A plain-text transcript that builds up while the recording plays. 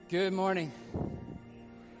Good morning.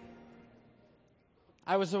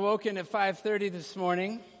 I was awoken at 5:30 this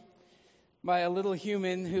morning by a little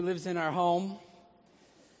human who lives in our home.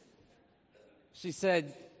 She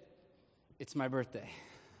said, "It's my birthday."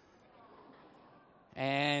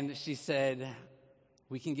 And she said,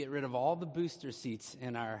 "We can get rid of all the booster seats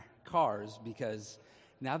in our cars because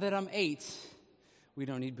now that I'm 8, we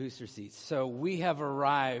don't need booster seats." So we have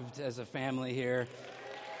arrived as a family here.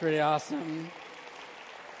 Pretty awesome.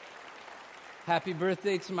 Happy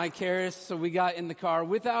birthday to Mike Harris. So we got in the car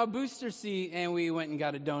without a booster seat, and we went and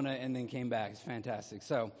got a donut and then came back. It's fantastic.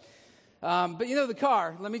 So, but you know, the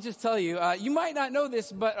car, let me just tell you, you might not know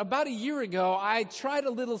this, but about a year ago, I tried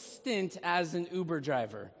a little stint as an Uber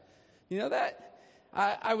driver. You know that?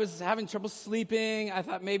 I was having trouble sleeping. I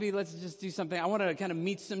thought maybe let's just do something. I want to kind of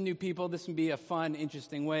meet some new people. This would be a fun,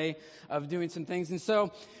 interesting way of doing some things. And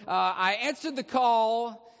so I answered the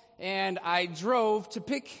call, and I drove to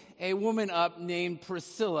pick a woman up named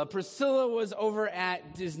Priscilla. Priscilla was over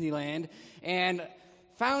at Disneyland and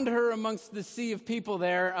found her amongst the sea of people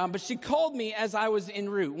there, but she called me as I was en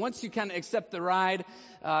route. Once you kind of accept the ride,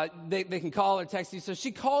 they can call or text you. So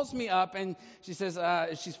she calls me up, and she says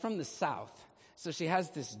she's from the South. So she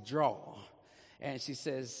has this drawl, and she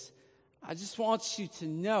says, "I just want you to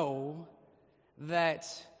know that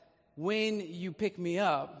when you pick me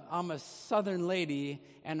up, I'm a Southern lady,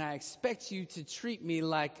 and I expect you to treat me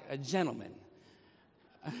like a gentleman."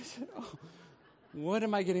 I said, "Oh, what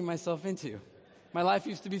am I getting myself into? My life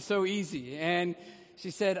used to be so easy." And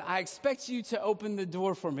she said, "I expect you to open the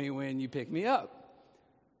door for me when you pick me up."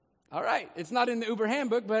 All right, it's not in the Uber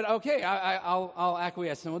handbook, but okay, I'll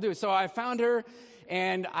acquiesce and we'll do it. So I found her,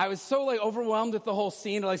 and I was so overwhelmed with the whole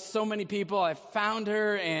scene, so many people. I found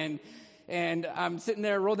her, and I'm sitting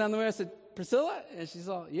there, rolled down the window. I said, "Priscilla?" And she's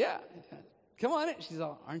all, "Yeah, come on in." She's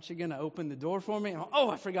all, "Aren't you going to open the door for me?" Oh,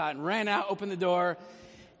 I forgot, and ran out, opened the door.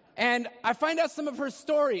 And I find out some of her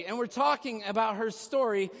story, and we're talking about her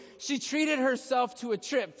story. She treated herself to a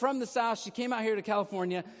trip from the South. She came out here to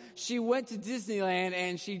California. She went to Disneyland,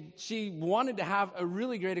 and she wanted to have a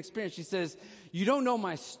really great experience. She says, "You don't know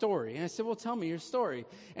my story." And I said, "Well, tell me your story."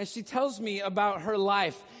 And she tells me about her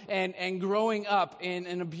life and growing up in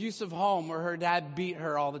an abusive home where her dad beat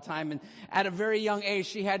her all the time. And at a very young age,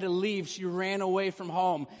 she had to leave. She ran away from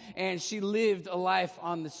home, and she lived a life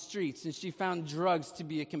on the streets. And she found drugs to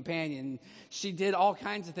be a companion. She did all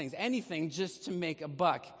kinds of things, anything just to make a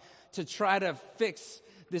buck, to try to fix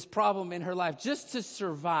this problem in her life, just to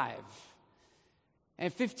survive.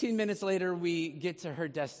 And 15 minutes later, we get to her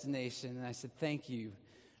destination, and I said, "Thank you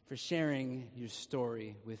for sharing your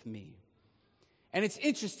story with me." And it's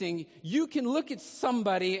interesting, you can look at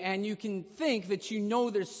somebody and you can think that you know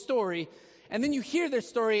their story, and then you hear their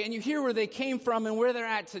story and you hear where they came from and where they're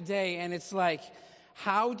at today, and it's like,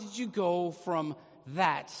 how did you go from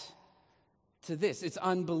that to this? It's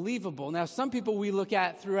unbelievable. Now, some people we look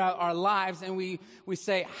at throughout our lives and we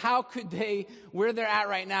say, how could they, where they're at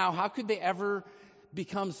right now, how could they ever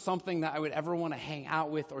become something that I would ever want to hang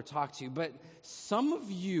out with or talk to? But some of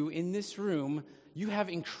you in this room, you have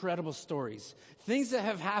incredible stories, things that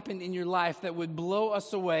have happened in your life that would blow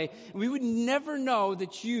us away. We would never know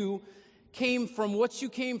that you came from what you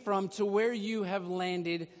came from to where you have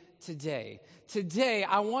landed today. Today,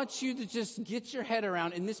 I want you to just get your head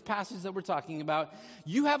around in this passage that we're talking about.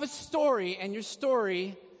 You have a story, and your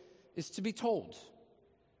story is to be told.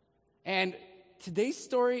 And today's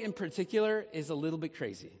story in particular is a little bit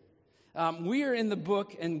crazy. We are in the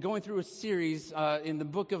book and going through a series in the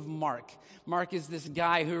book of Mark. Mark is this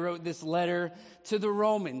guy who wrote this letter to the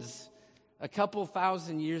Romans a couple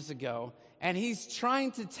thousand years ago. And he's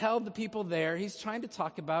trying to tell the people there, he's trying to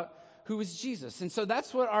talk about who is Jesus. And so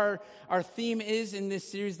that's what our theme is in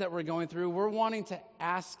this series that we're going through. We're wanting to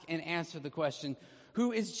ask and answer the question,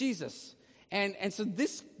 who is Jesus? And so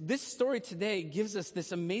this story today gives us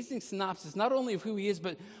this amazing synopsis, not only of who he is,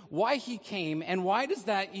 but why he came, and why does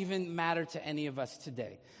that even matter to any of us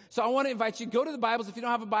today? So I want to invite you, go to the Bibles. If you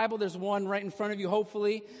don't have a Bible, there's one right in front of you,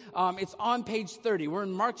 hopefully. It's on page 30. We're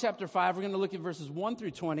in Mark chapter 5. We're going to look at verses 1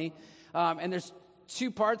 through 20. And there's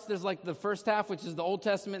two parts. There's the first half, which is the Old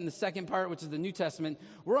Testament, and the second part, which is the New Testament.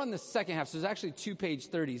 We're on the second half, so there's actually 2 page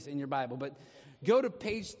 30s in your Bible. But go to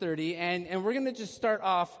page 30, and we're going to just start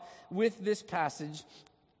off with this passage.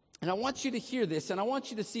 And I want you to hear this, and I want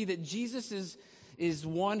you to see that Jesus is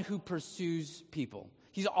one who pursues people.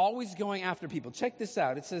 He's always going after people. Check this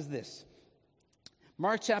out. It says this.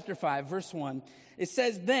 Mark chapter 5, verse 1. It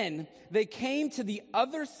says, "Then they came to the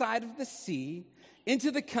other side of the sea,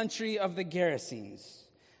 into the country of the Gerasenes.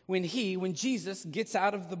 When Jesus gets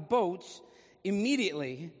out of the boat,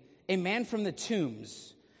 immediately a man from the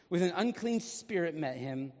tombs, with an unclean spirit met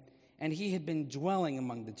him, and he had been dwelling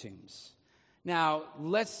among the tombs. Now,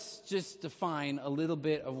 let's just define a little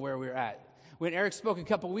bit of where we're at. When Eric spoke a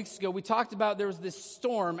couple weeks ago, we talked about there was this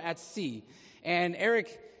storm at sea. And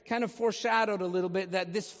Eric kind of foreshadowed a little bit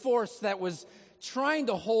that this force that was trying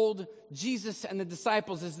to hold Jesus and the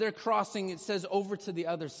disciples as they're crossing, it says, over to the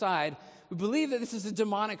other side. We believe that this is a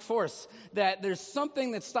demonic force, that there's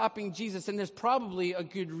something that's stopping Jesus, and there's probably a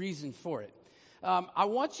good reason for it. I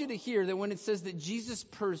want you to hear that when it says that Jesus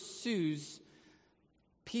pursues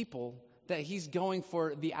people, that he's going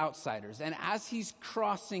for the outsiders. And as he's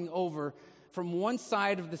crossing over from one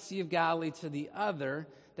side of the Sea of Galilee to the other,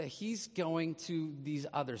 that he's going to these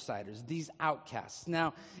other-siders, these outcasts.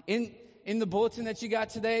 Now, in the bulletin that you got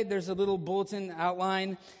today, there's a little bulletin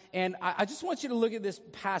outline, and I just want you to look at this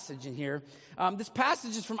passage in here. This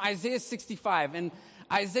passage is from Isaiah 65, and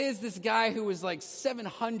Isaiah is this guy who was like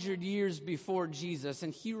 700 years before Jesus,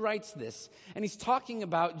 and he writes this, and he's talking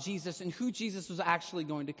about Jesus and who Jesus was actually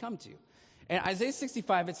going to come to. In Isaiah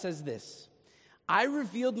 65, it says this: I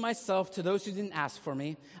revealed myself to those who didn't ask for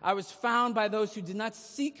me. I was found by those who did not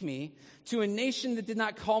seek me. To a nation that did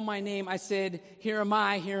not call my name, I said, here am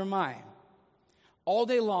I, here am I. All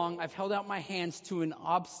day long, I've held out my hands to an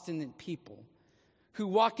obstinate people who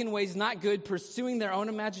walk in ways not good, pursuing their own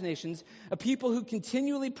imaginations, a people who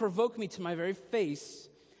continually provoke me to my very face,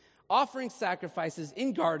 offering sacrifices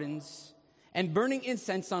in gardens and burning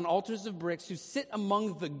incense on altars of bricks, who sit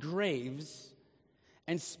among the graves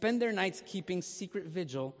and spend their nights keeping secret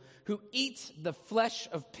vigil, who eat the flesh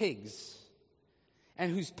of pigs,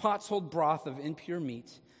 and whose pots hold broth of impure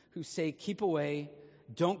meat, who say, keep away,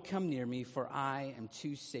 don't come near me, for I am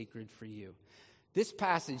too sacred for you. This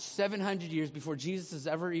passage, 700 years before Jesus is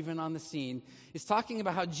ever even on the scene, is talking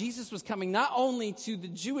about how Jesus was coming not only to the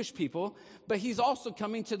Jewish people, but he's also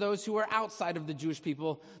coming to those who are outside of the Jewish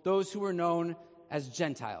people, those who are known as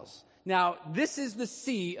Gentiles. Now, this is the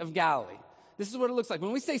Sea of Galilee. This is what it looks like.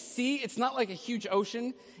 When we say sea, it's not like a huge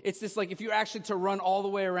ocean. It's just like if you actually to run all the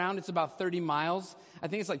way around, it's about 30 miles. I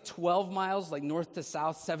think it's like 12 miles, like north to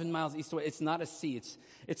south, 7 miles east to west. It's not a sea.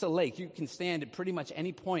 It's a lake. You can stand at pretty much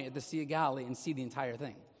any point at the Sea of Galilee and see the entire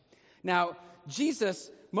thing. Now,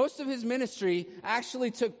 Jesus, most of his ministry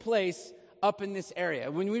actually took place up in this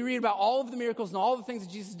area. When we read about all of the miracles and all the things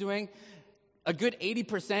that Jesus is doing, a good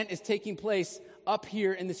 80% is taking place up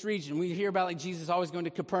here in this region. We hear about like Jesus always going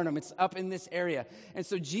to Capernaum. It's up in this area. And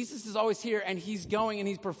so Jesus is always here, and he's going and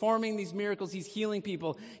he's performing these miracles. He's healing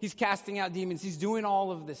people. He's casting out demons. He's doing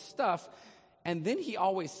all of this stuff. And then he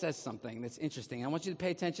always says something that's interesting. I want you to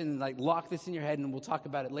pay attention and like lock this in your head, and we'll talk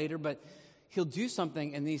about it later. But he'll do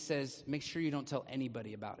something, and then he says, make sure you don't tell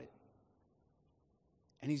anybody about it.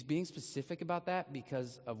 And he's being specific about that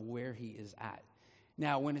because of where he is at.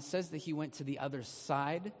 Now, when it says that he went to the other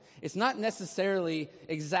side, it's not necessarily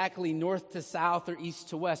exactly north to south or east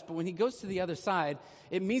to west, but when he goes to the other side,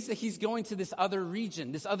 it means that he's going to this other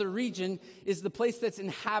region. This other region is the place that's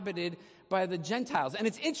inhabited by the Gentiles. And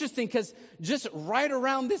it's interesting because just right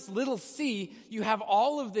around this little sea, you have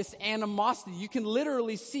all of this animosity. You can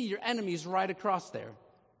literally see your enemies right across there.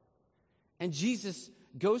 And Jesus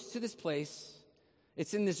goes to this place.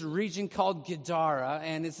 It's in this region called Gadara,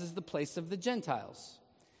 and this is the place of the Gentiles.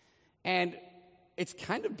 And it's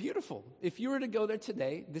kind of beautiful. If you were to go there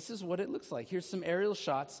today, this is what it looks like. Here's some aerial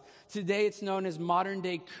shots. Today it's known as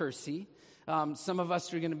modern-day Kersey. Some of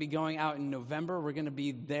us are going to be going out in November. We're going to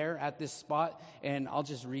be there at this spot, and I'll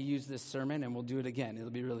just reuse this sermon, and we'll do it again. It'll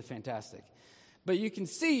be really fantastic. But you can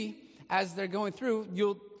see, as they're going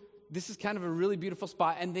through, this is kind of a really beautiful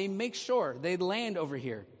spot, and they make sure they land over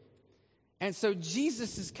here. And so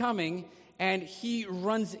Jesus is coming, and he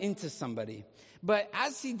runs into somebody. But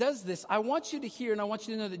as he does this, I want you to hear, and I want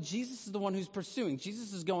you to know that Jesus is the one who's pursuing.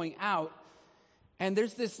 Jesus is going out, and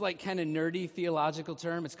there's this like kind of nerdy theological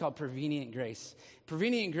term. It's called prevenient grace.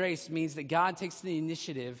 Prevenient grace means that God takes the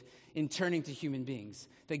initiative in turning to human beings.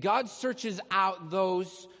 That God searches out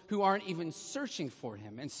those who aren't even searching for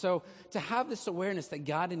him. And so to have this awareness that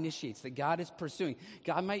God initiates, that God is pursuing.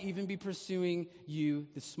 God might even be pursuing you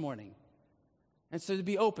this morning. And so to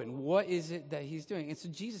be open, what is it that he's doing? And so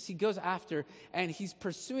Jesus, he goes after, and he's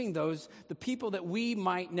pursuing the people that we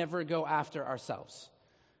might never go after ourselves.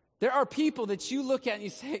 There are people that you look at and you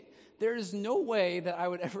say, there is no way that I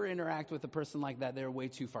would ever interact with a person like that. They're way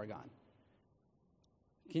too far gone.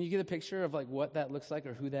 Can you get a picture of like what that looks like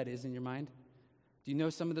or who that is in your mind? Do you know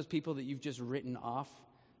some of those people that you've just written off?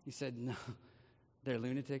 You said, no, they're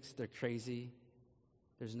lunatics, they're crazy.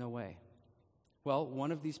 There's no way. Well,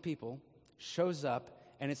 one of these people shows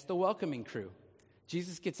up, and it's the welcoming crew.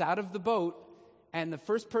 Jesus gets out of the boat, and the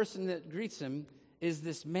first person that greets him is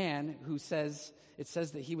this man who says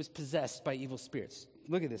that he was possessed by evil spirits.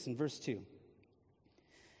 Look at this in verse 2.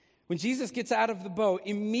 When Jesus gets out of the boat,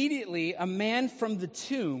 immediately a man from the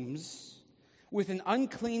tombs with an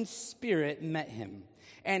unclean spirit met him.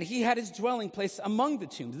 And he had his dwelling place among the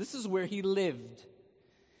tombs. This is where he lived.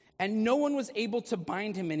 And no one was able to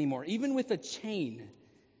bind him anymore, even with a chain,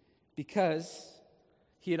 because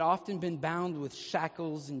he had often been bound with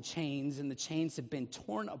shackles and chains, and the chains had been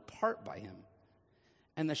torn apart by him,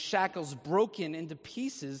 and the shackles broken into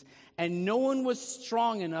pieces, and no one was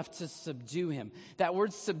strong enough to subdue him. That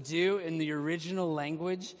word subdue in the original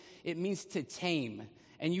language, it means to tame.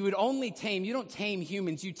 And you don't tame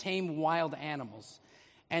humans, you tame wild animals.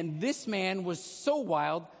 And this man was so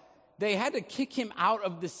wild, they had to kick him out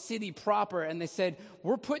of the city proper, and they said,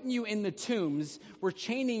 we're putting you in the tombs, we're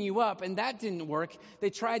chaining you up, and that didn't work. They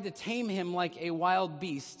tried to tame him like a wild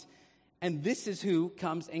beast, and this is who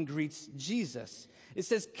comes and greets Jesus. It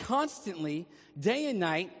says constantly, day and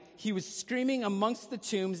night, he was screaming amongst the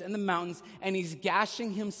tombs and the mountains, and he's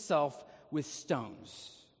gashing himself with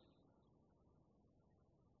stones.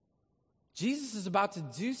 Jesus is about to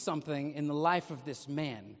do something in the life of this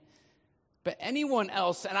man. But anyone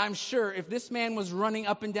else, and I'm sure if this man was running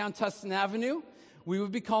up and down Tustin Avenue, we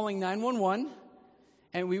would be calling 911,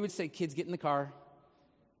 and we would say, kids, get in the car,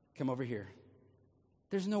 come over here.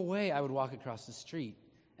 There's no way I would walk across the street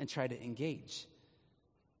and try to engage.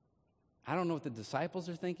 I don't know what the disciples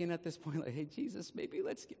are thinking at this point. Like, hey, Jesus, maybe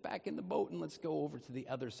let's get back in the boat and let's go over to the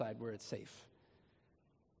other side where it's safe.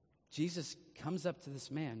 Jesus comes up to this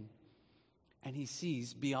man, and he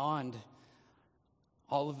sees beyond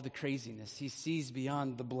all of the craziness. He sees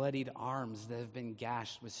beyond the bloodied arms that have been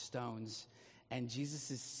gashed with stones. And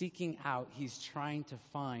Jesus is seeking out, he's trying to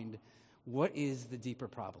find what is the deeper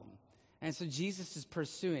problem. And so Jesus is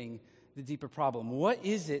pursuing the deeper problem. What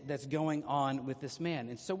is it that's going on with this man?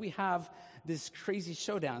 And so we have this crazy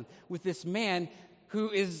showdown with this man who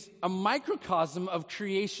is a microcosm of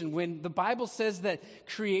creation. When the Bible says that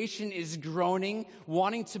creation is groaning,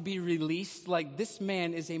 wanting to be released, like this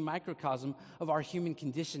man is a microcosm of our human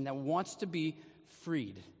condition that wants to be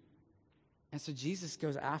freed. And so Jesus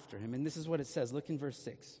goes after him, and this is what it says. Look in verse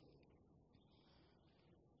 6.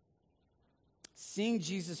 Seeing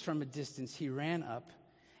Jesus from a distance, he ran up,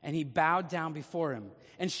 and he bowed down before him.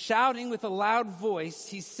 And shouting with a loud voice,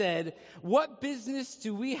 he said, "What business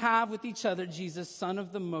do we have with each other, Jesus, Son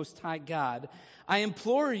of the Most High God? I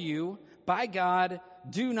implore you, by God,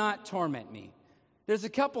 do not torment me." There's a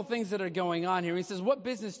couple things that are going on here. He says, what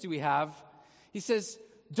business do we have? He says,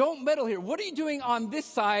 don't meddle here. What are you doing on this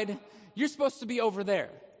side? You're supposed to be over there.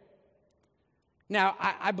 Now,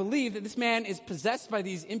 I believe that this man is possessed by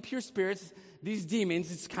these impure spirits, these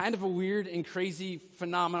demons. It's kind of a weird and crazy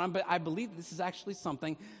phenomenon, but I believe this is actually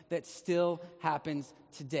something that still happens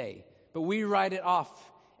today. But we write it off,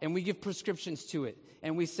 and we give prescriptions to it,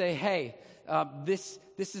 and we say, hey, this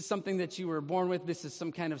is something that you were born with. This is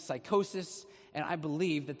some kind of psychosis, and I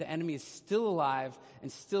believe that the enemy is still alive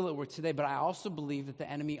and still at work today, but I also believe that the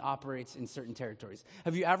enemy operates in certain territories.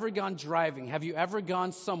 Have you ever gone driving? Have you ever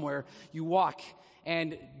gone somewhere, you walk,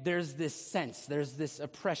 and there's this sense, there's this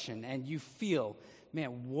oppression, and you feel,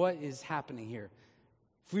 man, what is happening here?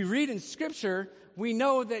 If we read in Scripture, we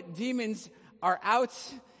know that demons are out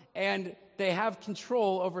and they have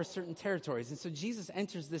control over certain territories. And so Jesus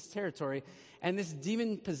enters this territory, and this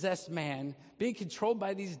demon-possessed man, being controlled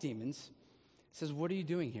by these demons, says, what are you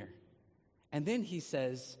doing here? And then he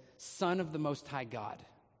says, Son of the Most High God.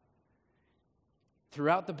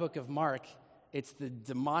 Throughout the book of Mark, it's the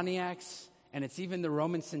demoniacs, and it's even the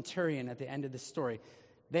Roman centurion at the end of the story.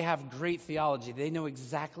 They have great theology. They know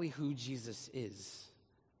exactly who Jesus is.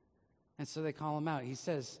 And so they call him out. He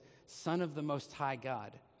says, Son of the Most High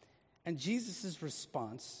God. And Jesus'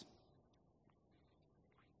 response,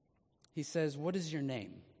 he says, what is your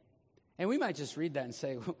name? And we might just read that and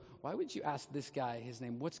say, why would you ask this guy his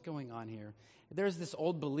name? What's going on here? There's this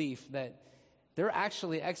old belief that there are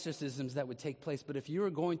actually exorcisms that would take place, but if you were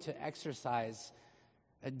going to exorcise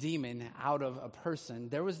a demon out of a person,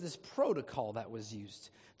 there was this protocol that was used.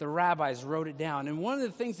 The rabbis wrote it down, and one of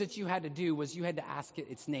the things that you had to do was you had to ask it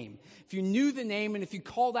its name. If you knew the name, and if you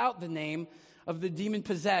called out the name of the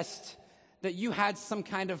demon-possessed, that you had some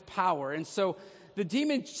kind of power. And so the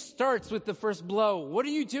demon starts with the first blow. What are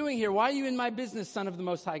you doing here? Why are you in my business, Son of the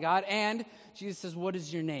Most High God? And Jesus says, what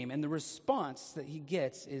is your name? And the response that he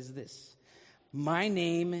gets is this: my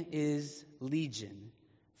name is Legion,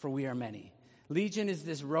 for we are many. Legion is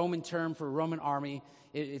this Roman term for a Roman army.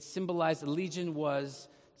 It symbolized, a legion was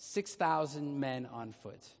 6,000 men on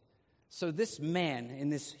foot. So this man in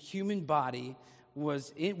this human body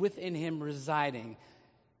was within him residing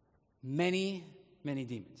many, many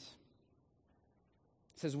demons.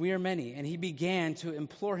 It says, we are many. And he began to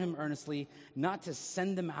implore him earnestly not to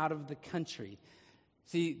send them out of the country.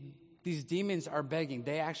 See, these demons are begging.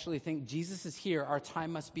 They actually think Jesus is here. Our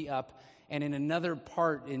time must be up. And in another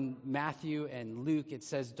part in Matthew and Luke, it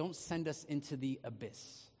says, don't send us into the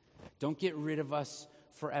abyss. Don't get rid of us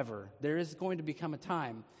forever. There is going to become a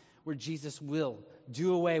time where Jesus will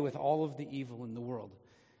do away with all of the evil in the world.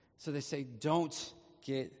 So they say, don't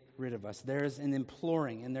get rid of us. There is an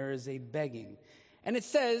imploring and there is a begging. And it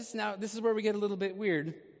says, now this is where we get a little bit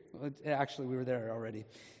weird. Actually, we were there already.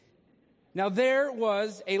 Now there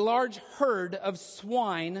was a large herd of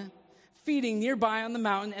swine feeding nearby on the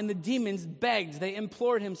mountain, and the demons begged. They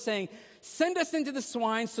implored him, saying, send us into the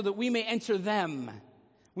swine so that we may enter them.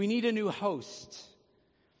 We need a new host.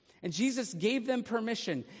 And Jesus gave them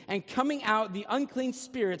permission, and coming out, the unclean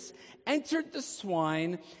spirits entered the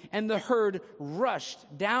swine, and the herd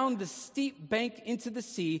rushed down the steep bank into the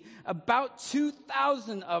sea, about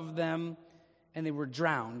 2,000 of them, and they were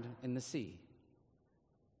drowned in the sea.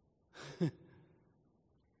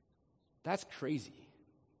 That's crazy.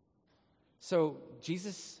 So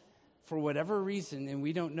Jesus, for whatever reason, and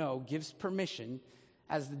we don't know, gives permission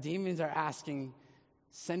as the demons are asking,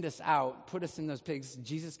 send us out, put us in those pigs.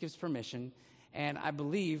 Jesus gives permission. And I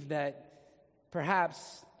believe that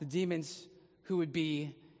perhaps the demons who would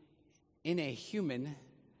be in a human,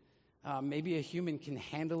 maybe a human can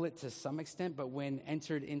handle it to some extent, but when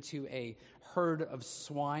entered into a herd of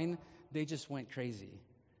swine, they just went crazy.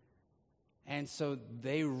 And so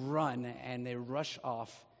they run and they rush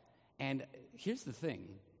off. And here's the thing.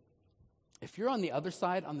 If you're on the other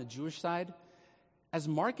side, on the Jewish side, as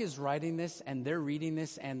Mark is writing this and they're reading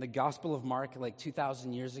this and the Gospel of Mark like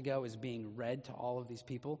 2,000 years ago is being read to all of these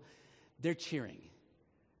people, they're cheering.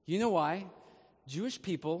 You know why? Jewish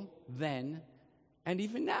people then, and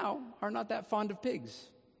even now, are not that fond of pigs.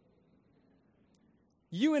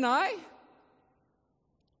 You and I,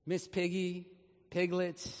 Miss Piggy,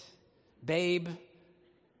 Piglet, Babe,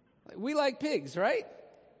 we like pigs, right?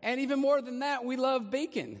 And even more than that, we love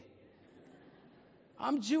bacon.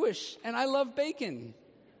 I'm Jewish, and I love bacon.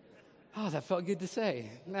 Oh, that felt good to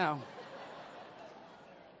say. Now,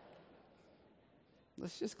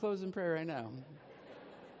 let's just close in prayer right now.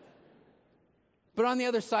 But on the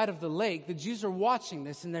other side of the lake, the Jews are watching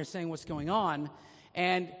this, and they're saying, what's going on?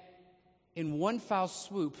 And in one foul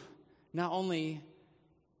swoop, not only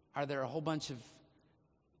are there a whole bunch of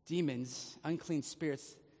demons, unclean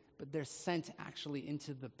spirits, but they're sent actually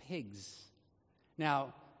into the pigs.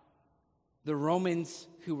 Now, the Romans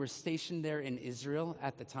who were stationed there in Israel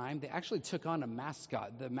at the time, they actually took on a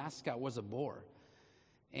mascot. The mascot was a boar.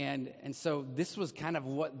 And so this was kind of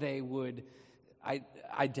what they would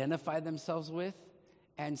identify themselves with.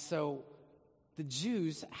 And so the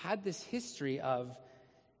Jews had this history of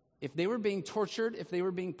if they were being tortured, if they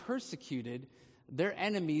were being persecuted, their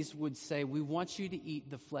enemies would say, we want you to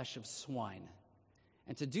eat the flesh of swine.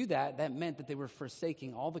 And to do that, that meant that they were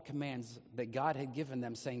forsaking all the commands that God had given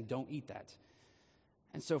them, saying, don't eat that.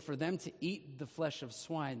 And so for them to eat the flesh of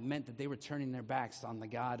swine meant that they were turning their backs on the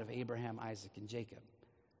God of Abraham, Isaac, and Jacob.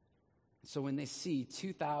 So when they see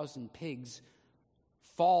 2,000 pigs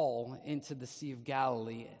fall into the Sea of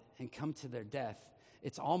Galilee and come to their death,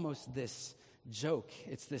 it's almost this joke.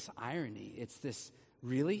 It's this irony. It's this,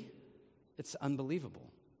 really? It's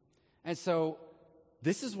unbelievable. And so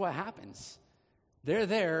this is what happens. They're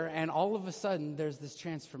there, and all of a sudden, there's this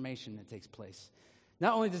transformation that takes place.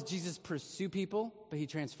 Not only does Jesus pursue people, but he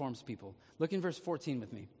transforms people. Look in verse 14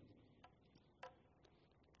 with me.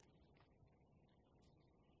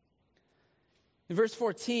 In verse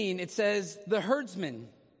 14, it says, the herdsmen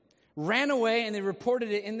ran away, and they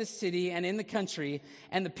reported it in the city and in the country,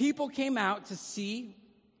 and the people came out to see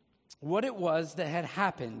what it was that had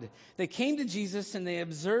happened. They came to Jesus, and they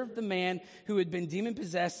observed the man who had been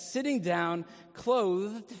demon-possessed sitting down,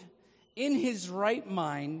 clothed in his right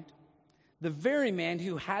mind, the very man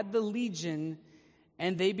who had the legion,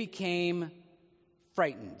 and they became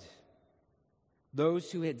frightened.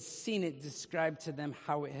 Those who had seen it described to them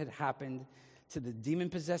how it had happened to the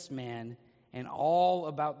demon-possessed man and all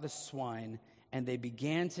about the swine, and they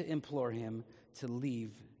began to implore him to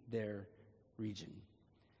leave their region.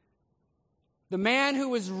 The man who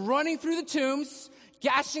was running through the tombs,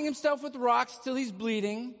 gashing himself with rocks till he's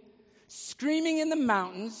bleeding, screaming in the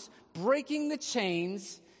mountains, breaking the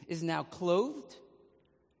chains, is now clothed.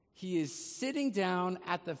 He is sitting down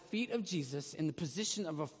at the feet of Jesus in the position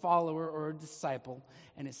of a follower or a disciple,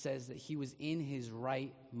 and it says that he was in his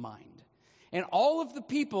right mind. And all of the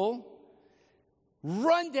people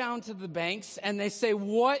run down to the banks and they say,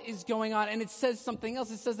 what is going on? And it says something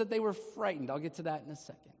else. It says that they were frightened. I'll get to that in a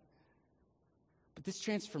second. But this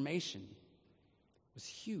transformation was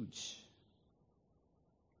huge.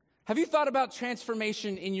 Have you thought about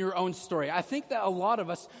transformation in your own story? I think that a lot of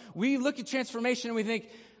us, we look at transformation and we think,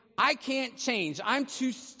 I can't change. I'm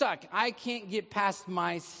too stuck. I can't get past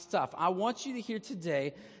my stuff. I want you to hear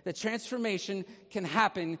today that transformation can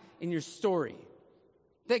happen in your story.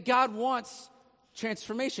 That God wants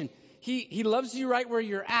transformation. He loves you right where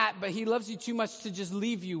you're at, but he loves you too much to just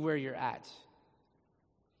leave you where you're at.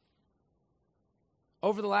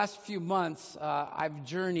 Over the last few months, I've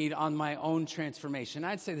journeyed on my own transformation.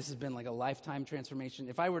 I'd say this has been like a lifetime transformation.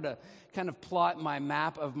 If I were to kind of plot my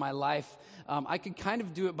map of my life, I could kind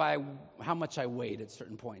of do it by how much I weighed at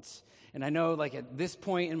certain points. And I know, like, at this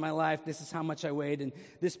point in my life, this is how much I weighed, and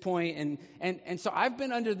this point, and so I've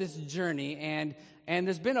been under this journey, and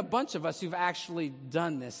there's been a bunch of us who've actually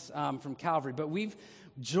done this from Calvary, but we've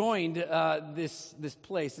joined this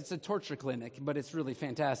place. It's a torture clinic, but it's really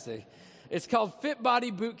fantastic. It's called Fit Body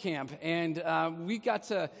Boot Camp, and we got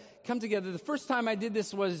to come together. The first time I did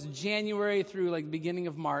this was January through like the beginning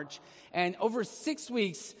of March, and over 6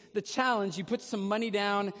 weeks, the challenge, you put some money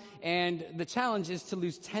down, and the challenge is to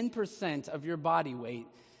lose 10% of your body weight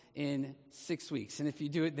in 6 weeks, and if you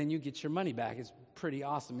do it, then you get your money back. It's pretty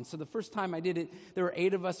awesome. And so the first time I did it, there were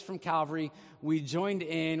 8 of us from Calvary. We joined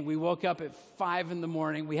in. We woke up at 5 in the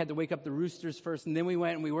morning. We had to wake up the roosters first, and then we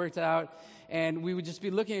went and we worked out. And we would just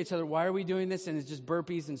be looking at each other, why are we doing this? And it's just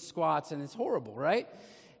burpees and squats, and it's horrible, right?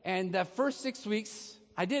 And that first 6 weeks,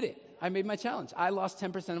 I did it. I made my challenge. I lost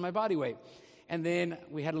 10% of my body weight. And then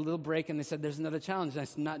we had a little break, and they said, there's another challenge. And I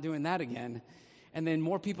said, not doing that again. And then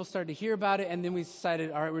more people started to hear about it, and then we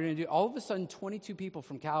decided, all right, we're going to do it. All of a sudden, 22 people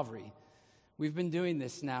from Calvary. We've been doing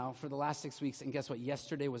this now for the last 6 weeks, and guess what?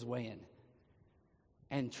 Yesterday was weigh-in.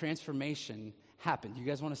 And transformation happened. You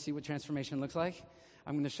guys want to see what transformation looks like?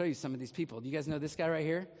 I'm going to show you some of these people. Do you guys know this guy right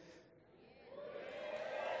here?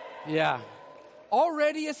 Yeah.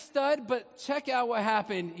 Already a stud, but check out what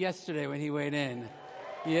happened yesterday when he weighed in.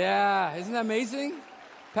 Yeah. Isn't that amazing?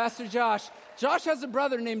 Pastor Josh. Josh has a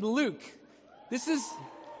brother named Luke. This is,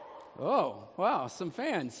 oh, wow, some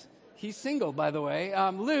fans. He's single, by the way.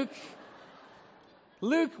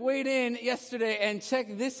 Luke weighed in yesterday, and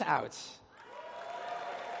check this out.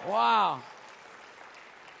 Wow.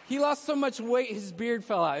 He lost so much weight, his beard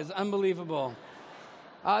fell out. It's unbelievable.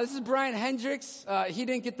 This is Brian Hendricks. He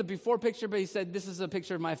didn't get the before picture, but he said, this is a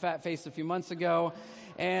picture of my fat face a few months ago.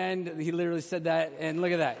 And he literally said that, and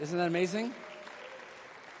look at that. Isn't that amazing?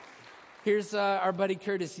 Here's our buddy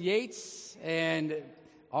Curtis Yates, and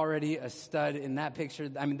already a stud in that picture.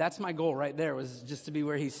 I mean, that's my goal right there, was just to be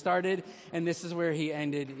where he started, and this is where he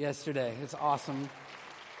ended yesterday. It's awesome.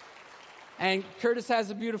 And Curtis has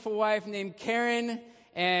a beautiful wife named Karen,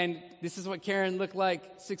 and this is what Karen looked like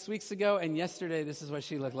 6 weeks ago, and yesterday this is what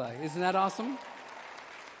she looked like. Isn't that awesome?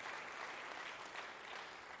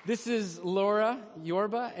 This is Laura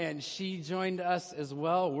Yorba, and she joined us as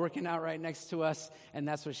well, working out right next to us, and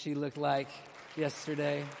that's what she looked like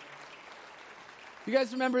yesterday. You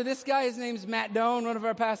guys remember this guy? His name's Matt Doan, one of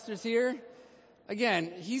our pastors here.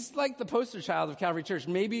 Again, he's like the poster child of Calvary Church,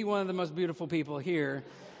 maybe one of the most beautiful people here.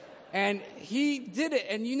 And he did it.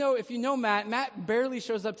 And you know, if you know Matt barely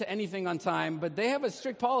shows up to anything on time, but they have a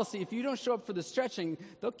strict policy. If you don't show up for the stretching,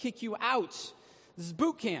 they'll kick you out. This is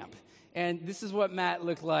boot camp. And this is what Matt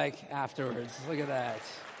looked like afterwards. Look at that.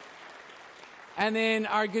 And then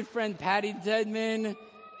our good friend Patty Deadman.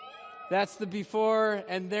 That's the before,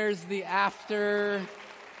 and there's the after.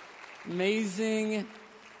 Amazing.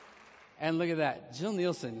 And look at that. Jill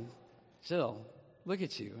Nielsen. Jill, look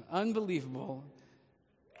at you. Unbelievable.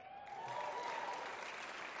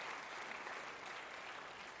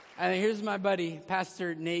 And here's my buddy,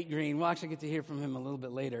 Pastor Nate Green. We'll actually get to hear from him a little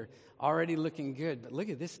bit later. Already looking good, but look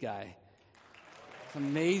at this guy. It's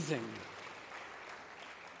amazing.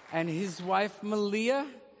 And his wife, Malia,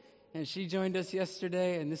 and she joined us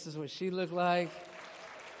yesterday, and this is what she looked like.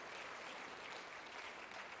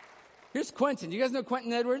 Here's Quentin. You guys know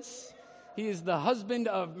Quentin Edwards? He is the husband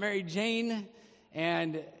of Mary Jane,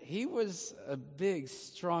 and he was a big,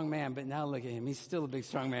 strong man, but now look at him. He's still a big,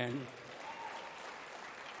 strong man.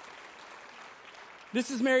 This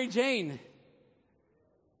is Mary Jane.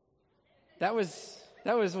 That was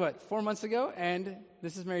what, 4 months ago? And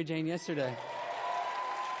this is Mary Jane yesterday.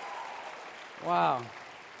 Wow.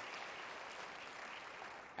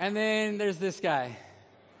 And then there's this guy.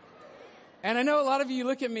 And I know a lot of you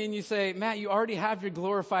look at me and you say, Matt, you already have your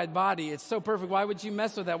glorified body. It's so perfect. Why would you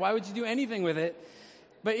mess with that? Why would you do anything with it?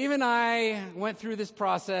 But even I went through this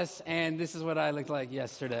process, and this is what I looked like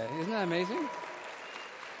yesterday. Isn't that amazing?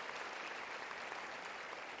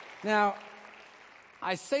 Now,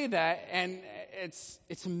 I say that, and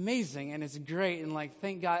it's amazing, and it's great, and like,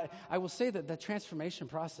 thank God. I will say that the transformation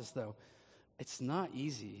process, though, it's not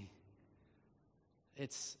easy.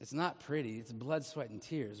 It's not pretty. It's blood, sweat, and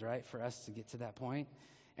tears, right, for us to get to that point.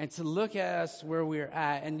 And to look at us where we're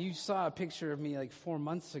at, and you saw a picture of me like 4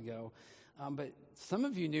 months ago, but some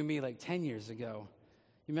of you knew me like 10 years ago.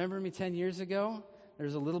 You remember me 10 years ago?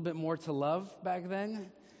 There's a little bit more to love back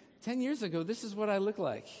then. 10 years ago, this is what I look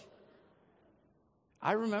like.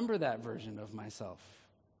 I remember that version of myself.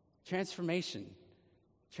 Transformation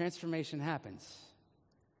happens.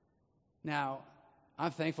 Now,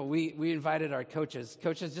 I'm thankful. We invited our coaches.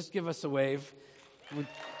 Coaches, just give us a wave. We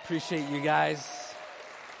appreciate you guys.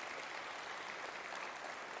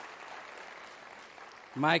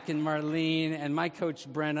 Mike and Marlene, and my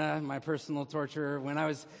coach Brenna, my personal torturer. When I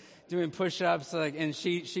was doing push-ups, and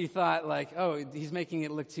she thought oh, he's making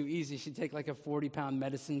it look too easy. She'd take like a 40-pound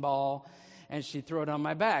medicine ball, and she'd throw it on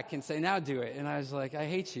my back and say, "Now do it." And I was like, "I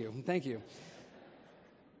hate you. Thank you."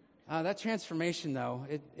 That transformation, though,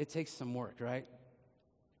 it takes some work, right?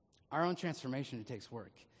 Our own transformation, it takes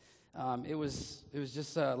work. It was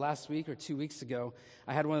just last week or 2 weeks ago,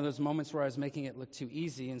 I had one of those moments where I was making it look too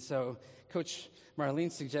easy, and so Coach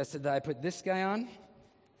Marlene suggested that I put this guy on.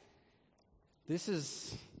 This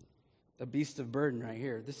is a beast of burden right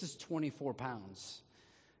here. This is 24 pounds.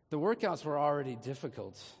 The workouts were already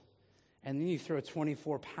difficult, and then you throw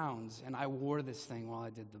 24 pounds, and I wore this thing while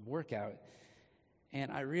I did the workout,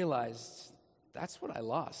 and I realized that's what I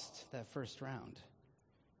lost that first round.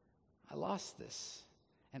 I lost this.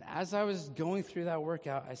 And as I was going through that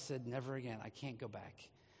workout, I said, never again. I can't go back.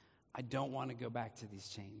 I don't want to go back to these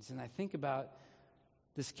chains. And I think about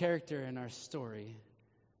this character in our story.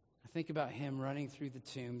 I think about him running through the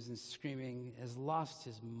tombs and screaming, has lost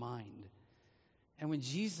his mind. And when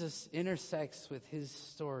Jesus intersects with his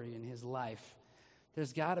story and his life,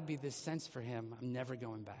 there's got to be this sense for him, I'm never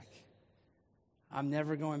going back. I'm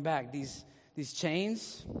never going back. These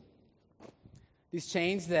chains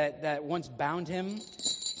that once bound him,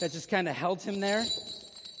 that just kind of held him there,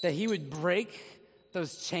 that he would break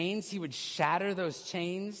those chains, he would shatter those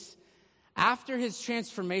chains. After his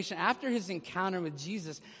transformation, after his encounter with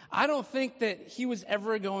Jesus, I don't think that he was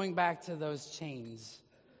ever going back to those chains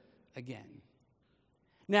again.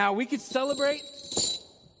 Now, we could celebrate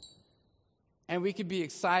and we could be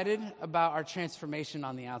excited about our transformation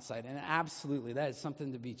on the outside. And absolutely, that is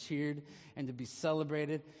something to be cheered and to be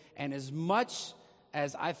celebrated. And as much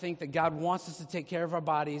as I think that God wants us to take care of our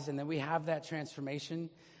bodies and that we have that transformation,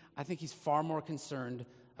 I think he's far more concerned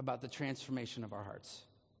about the transformation of our hearts.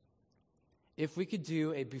 If we could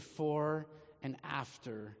do a before and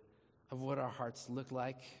after of what our hearts look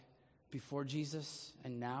like before Jesus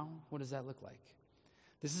and now, what does that look like?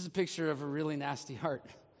 This is a picture of a really nasty heart.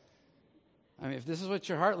 I mean, if this is what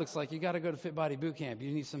your heart looks like, you got to go to Fit Body Boot Camp.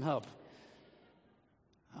 You need some help.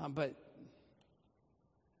 But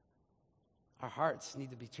our hearts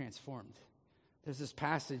need to be transformed. There's this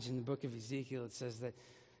passage in the book of Ezekiel that says that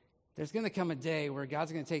there's going to come a day where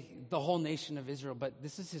God's going to take the whole nation of Israel, but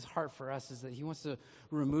this is his heart for us, is that he wants to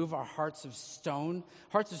remove our hearts of stone.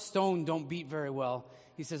 Hearts of stone don't beat very well.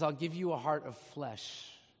 He says, I'll give you a heart of flesh.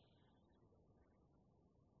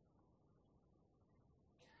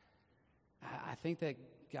 I think that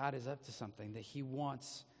God is up to something, that he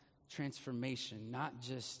wants transformation, not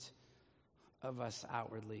just of us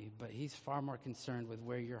outwardly, but he's far more concerned with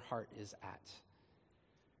where your heart is at.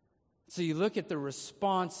 So you look at the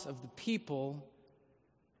response of the people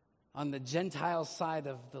on the Gentile side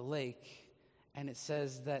of the lake, and it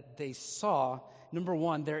says that they saw, number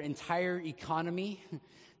one, their entire economy.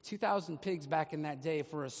 2,000 pigs back in that day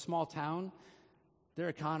for a small town, their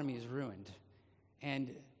economy is ruined.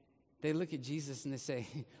 And they look at Jesus and they say,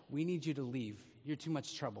 we need you to leave. You're too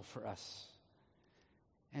much trouble for us.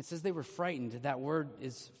 And it says they were frightened. That word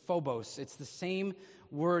is phobos. It's the same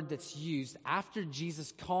word that's used after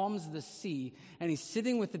Jesus calms the sea and he's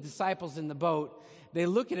sitting with the disciples in the boat. They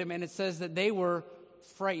look at him and it says that they were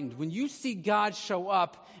frightened. When you see God show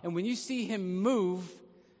up and when you see him move,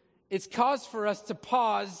 it's cause for us to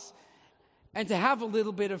pause and to have a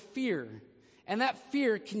little bit of fear. And that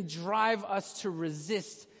fear can drive us to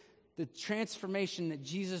resist the transformation that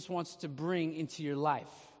Jesus wants to bring into your life.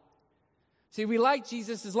 See, we like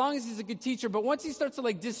Jesus as long as he's a good teacher, but once he starts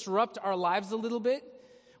to disrupt our lives a little bit,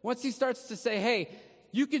 once he starts to say, hey,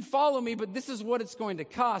 you could follow me, but this is what it's going to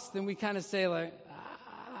cost, then we kind of say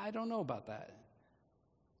I don't know about that.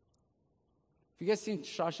 Have you guys seen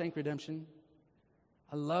Shawshank Redemption?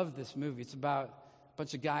 I love this movie. It's about a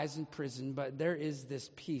bunch of guys in prison, but there is this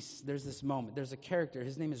piece, there's this moment. There's a character,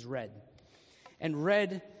 his name is Red. And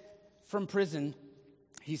Red, from prison,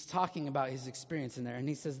 he's talking about his experience in there, and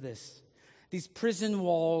he says this: these prison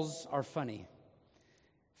walls are funny.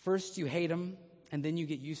 First you hate them, and then you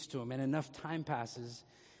get used to them, and enough time passes,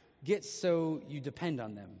 get so you depend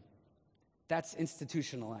on them. That's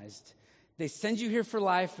institutionalized. They send you here for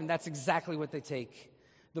life, and that's exactly what they take.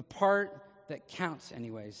 The part that counts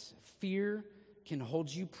anyways. Fear can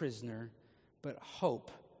hold you prisoner, but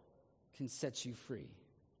hope can set you free.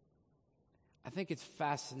 I think it's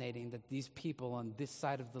fascinating that these people on this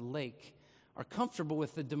side of the lake are comfortable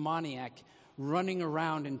with the demoniac running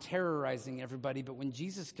around and terrorizing everybody, but when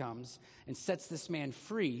Jesus comes and sets this man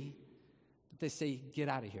free, they say, get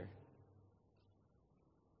out of here.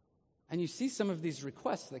 And you see some of these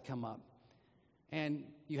requests that come up, and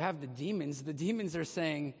you have the demons. The demons are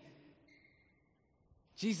saying,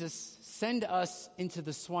 Jesus, send us into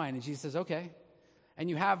the swine. And Jesus says, okay. And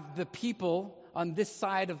you have the people on this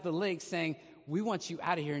side of the lake saying, we want you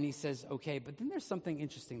out of here. And he says, okay. But then there's something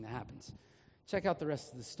interesting that happens. Check out the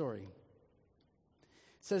rest of the story.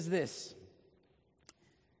 It says this: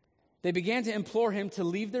 they began to implore him to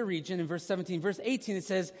leave their region. In verse 17, verse 18, it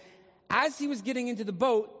says, as he was getting into the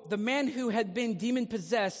boat, the man who had been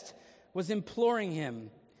demon-possessed was imploring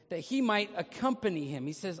him that he might accompany him.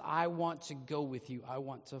 He says, I want to go with you. I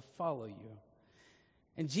want to follow you.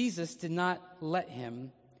 And Jesus did not let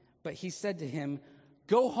him, but he said to him,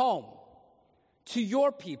 go home to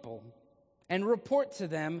your people and report to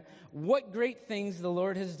them what great things the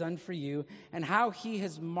Lord has done for you and how he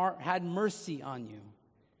has had mercy on you.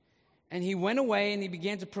 And he went away and he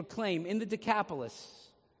began to proclaim in the Decapolis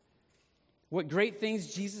what great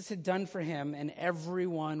things Jesus had done for him, and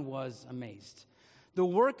everyone was amazed. The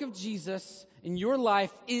work of Jesus in your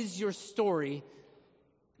life is your story.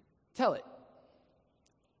 Tell it.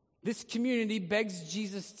 This community begs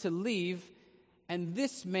Jesus to leave, and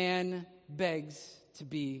this man begs to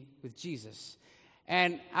be with Jesus.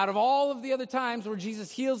 And out of all of the other times where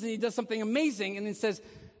Jesus heals and he does something amazing and then says,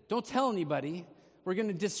 don't tell anybody, we're going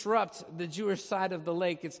to disrupt the Jewish side of the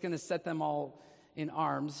lake. It's going to set them all in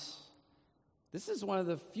arms. This is one of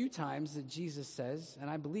the few times that Jesus says, and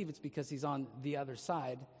I believe it's because he's on the other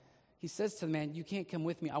side, he says to the man, you can't come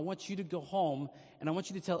with me. I want you to go home, and I want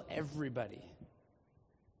you to tell everybody.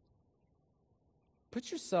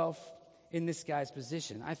 Put yourself in this guy's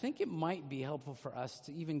position. I think it might be helpful for us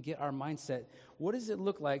to even get our mindset. What does it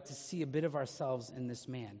look like to see a bit of ourselves in this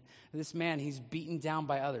man? This man, he's beaten down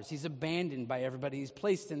by others. He's abandoned by everybody. He's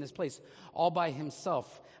placed in this place all by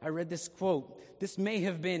himself. I read this quote. This may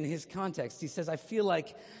have been his context. He says, I feel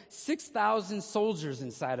like 6,000 soldiers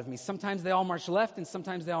inside of me. Sometimes they all march left and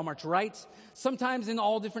sometimes they all march right. Sometimes in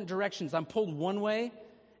all different directions. I'm pulled one way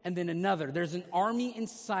and then another. There's an army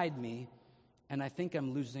inside me, and I think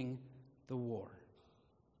I'm losing the war.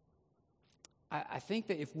 I think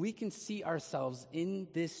that if we can see ourselves in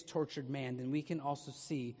this tortured man, then we can also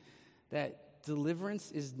see that deliverance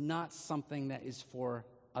is not something that is for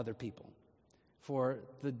other people, for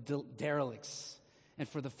the derelicts and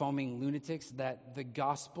for the foaming lunatics, that the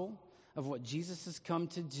gospel of what Jesus has come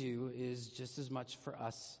to do is just as much for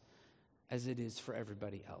us as it is for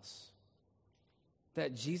everybody else.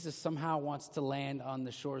 That Jesus somehow wants to land on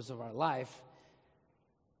the shores of our life,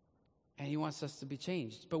 and he wants us to be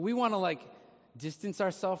changed. But we want to distance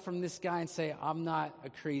ourselves from this guy and say, I'm not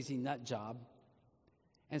a crazy nut job.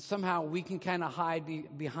 And somehow we can kind of hide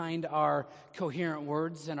behind our coherent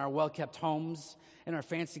words and our well-kept homes and our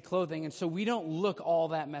fancy clothing. And so we don't look all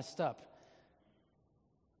that messed up.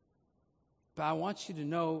 But I want you to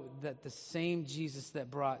know that the same Jesus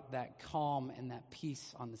that brought that calm and that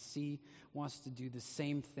peace on the sea wants to do the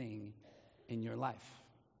same thing in your life.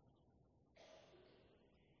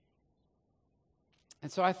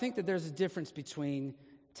 And so I think that there's a difference between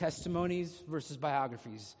testimonies versus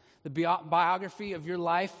biographies. The biography of your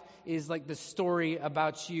life is like the story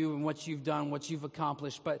about you and what you've done, what you've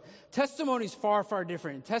accomplished. But testimony is far, far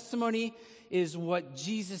different. Testimony is what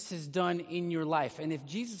Jesus has done in your life. And if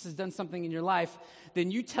Jesus has done something in your life, then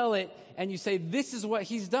you tell it and you say, this is what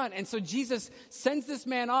he's done. And so Jesus sends this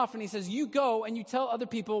man off and he says, you go and you tell other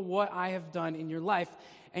people what I have done in your life.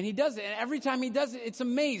 And he does it. And every time he does it, it's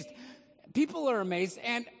amazed. People are amazed,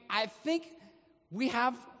 and I think we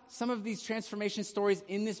have some of these transformation stories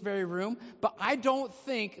in this very room, but I don't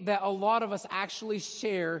think that a lot of us actually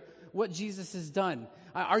share what Jesus has done.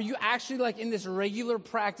 Are you actually in this regular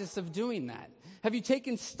practice of doing that? Have you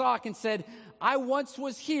taken stock and said, I once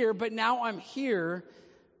was here, but now I'm here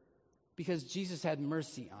because Jesus had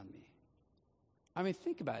mercy on me? I mean,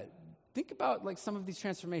 think about it. think about like some of these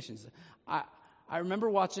transformations. I remember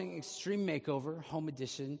watching Extreme Makeover, Home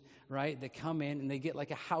Edition, right? They come in and they get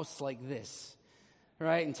like a house like this,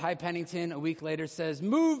 right? And Ty Pennington a week later says,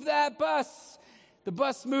 "Move that bus." The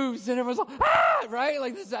bus moves and everyone's like, "Ah!" Right?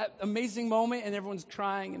 Like this is that amazing moment and everyone's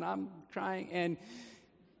crying and I'm crying and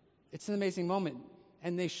it's an amazing moment.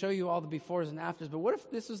 And they show you all the befores and afters. But what if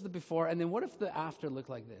this was the before and then what if the after looked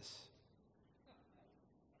like this?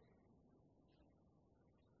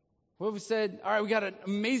 What if we said, all right, we got an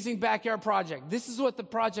amazing backyard project. This is what the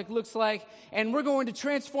project looks like and we're going to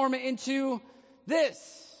transform it into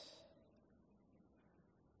this.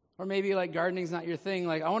 Or maybe like gardening's not your thing.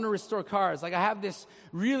 Like I want to restore cars. Like I have this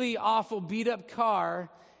really awful beat up car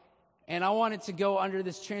and I want it to go under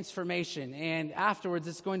this transformation. And afterwards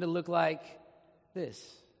it's going to look like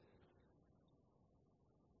this.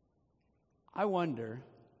 I wonder,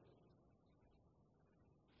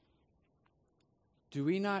 do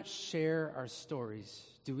we not share our stories?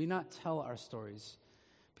 Do we not tell our stories?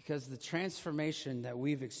 Because the transformation that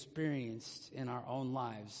we've experienced in our own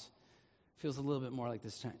lives feels a little bit more like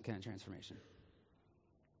this kind of transformation.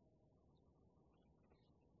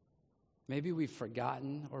 Maybe we've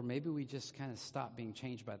forgotten, or maybe we just kind of stopped being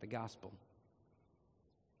changed by the gospel.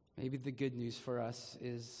 Maybe the good news for us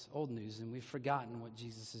is old news, and we've forgotten what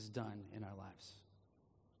Jesus has done in our lives.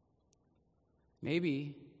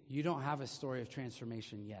 Maybe you don't have a story of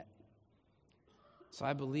transformation yet. So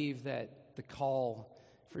I believe that the call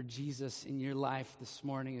for Jesus in your life this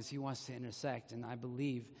morning is he wants to intersect, and I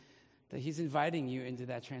believe that he's inviting you into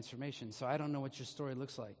that transformation. So I don't know what your story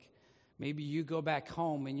looks like. Maybe you go back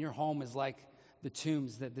home and your home is like the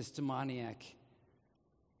tombs that this demoniac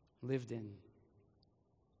lived in.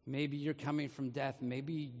 Maybe you're coming from death.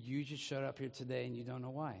 Maybe you just showed up here today and you don't know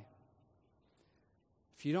why.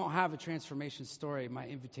 If you don't have a transformation story, my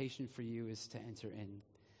invitation for you is to enter in.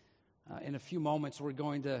 In a few moments, we're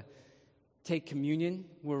going to take communion,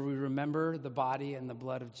 where we remember the body and the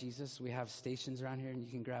blood of Jesus. We have stations around here, and you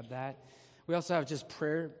can grab that. We also have just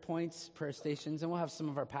prayer points, prayer stations, and we'll have some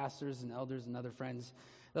of our pastors and elders and other friends.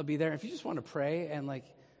 They'll be there. If you just want to pray and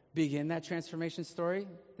begin that transformation story,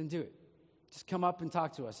 then do it. Just come up and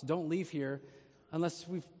talk to us. Don't leave here unless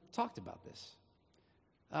we've talked about this.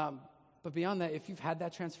 But beyond that, if you've had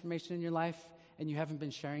that transformation in your life and you haven't been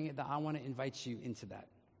sharing it, then I want to invite you into that.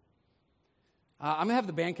 I'm going to have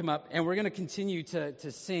the band come up, and we're going to continue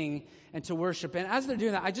to sing and to worship. And as they're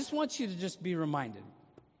doing that, I just want you to just be reminded.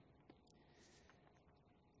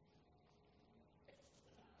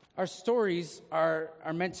 Our stories are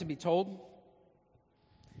meant to be told.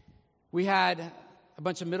 We had a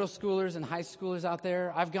bunch of middle schoolers and high schoolers out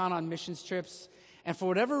there. I've gone on missions trips, and for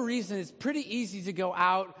whatever reason, it's pretty easy to go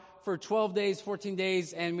out for 12 days, 14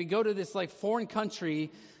 days, and we go to this foreign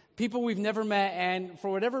country, people we've never met, and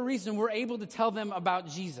for whatever reason, we're able to tell them about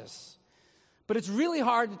Jesus. But it's really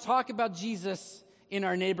hard to talk about Jesus in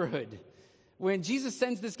our neighborhood. When Jesus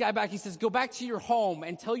sends this guy back, he says, go back to your home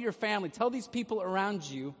and tell your family, tell these people around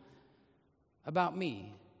you about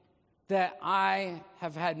me, that I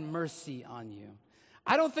have had mercy on you.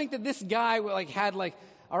 I don't think that this guy had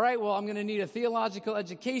all right, well, I'm going to need a theological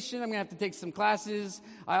education. I'm going to have to take some classes.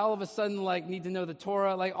 I all of a sudden need to know the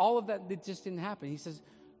Torah. All of that, it just didn't happen. He says,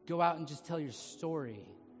 go out and just tell your story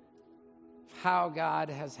of how God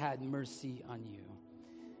has had mercy on you.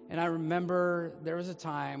 And I remember there was a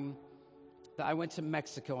time that I went to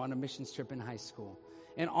Mexico on a missions trip in high school.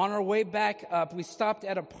 And on our way back up, we stopped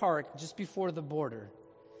at a park just before the border.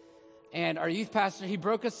 And our youth pastor, he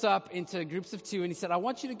broke us up into groups of 2, and he said, I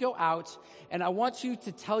want you to go out, and I want you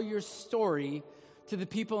to tell your story to the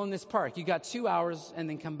people in this park. You got 2 hours, and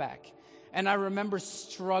then come back. And I remember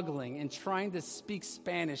struggling and trying to speak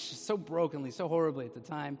Spanish so brokenly, so horribly at the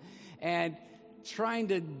time, and trying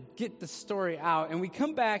to get the story out. And we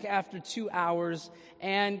come back after 2 hours,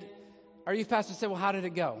 and our youth pastor said, well, how did it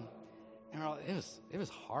go? And it was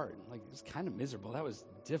hard. It was kind of miserable. That was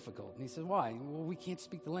difficult. And he said, why? Well, we can't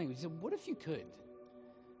speak the language. He said, what if you could?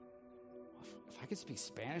 If I could speak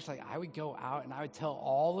Spanish, I would go out and I would tell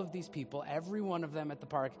all of these people, every one of them at the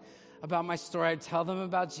park, about my story. I'd tell them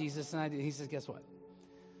about Jesus. And he says, guess what?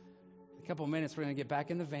 In a couple of minutes, we're going to get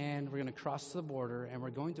back in the van. We're going to cross the border. And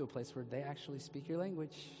we're going to a place where they actually speak your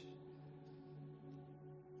language.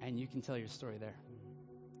 And you can tell your story there.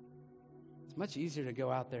 It's much easier to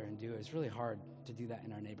go out there and do it. It's really hard to do that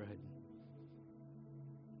in our neighborhood.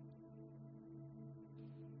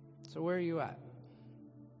 So where are you at?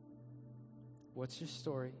 What's your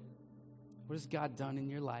story? What has God done in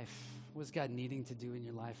your life? What is God needing to do in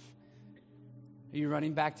your life? Are you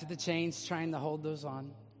running back to the chains, trying to hold those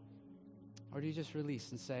on? Or do you just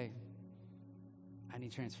release and say, I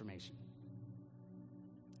need transformation.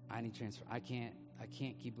 I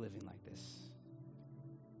can't keep living like this.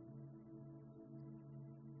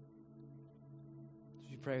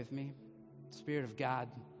 Would you pray with me? Spirit of God,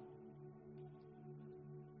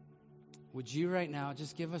 would you right now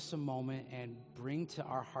just give us a moment and bring to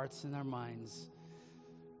our hearts and our minds,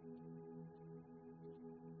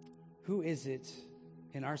 who is it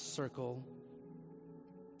in our circle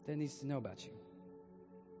that needs to know about you?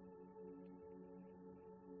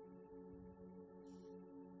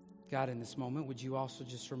 God, in this moment, would you also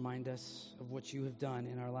just remind us of what you have done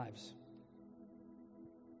in our lives?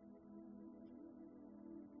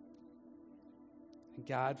 And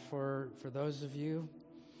God, for those of you,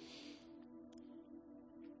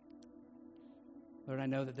 Lord, I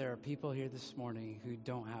know that there are people here this morning who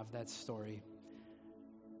don't have that story.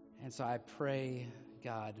 And so I pray,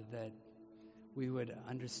 God, that we would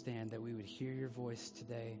understand, that we would hear your voice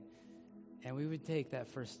today, and we would take that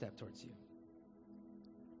first step towards you.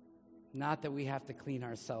 Not that we have to clean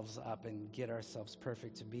ourselves up and get ourselves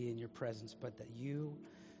perfect to be in your presence, but that you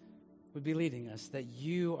would be leading us, that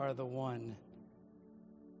you are the one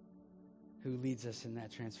who leads us in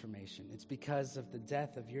that transformation. It's because of the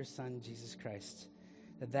death of your Son, Jesus Christ,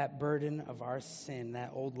 that burden of our sin,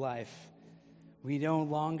 that old life, we no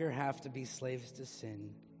longer have to be slaves to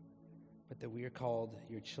sin, but that we are called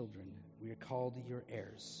your children. We are called your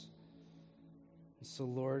heirs. And so,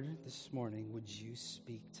 Lord, this morning, would you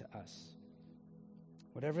speak to us?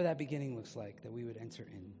 Whatever that beginning looks like, that we would enter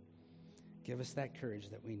in. Give us that courage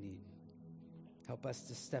that we need. Help us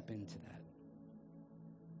to step into that.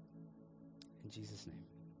 In Jesus' name.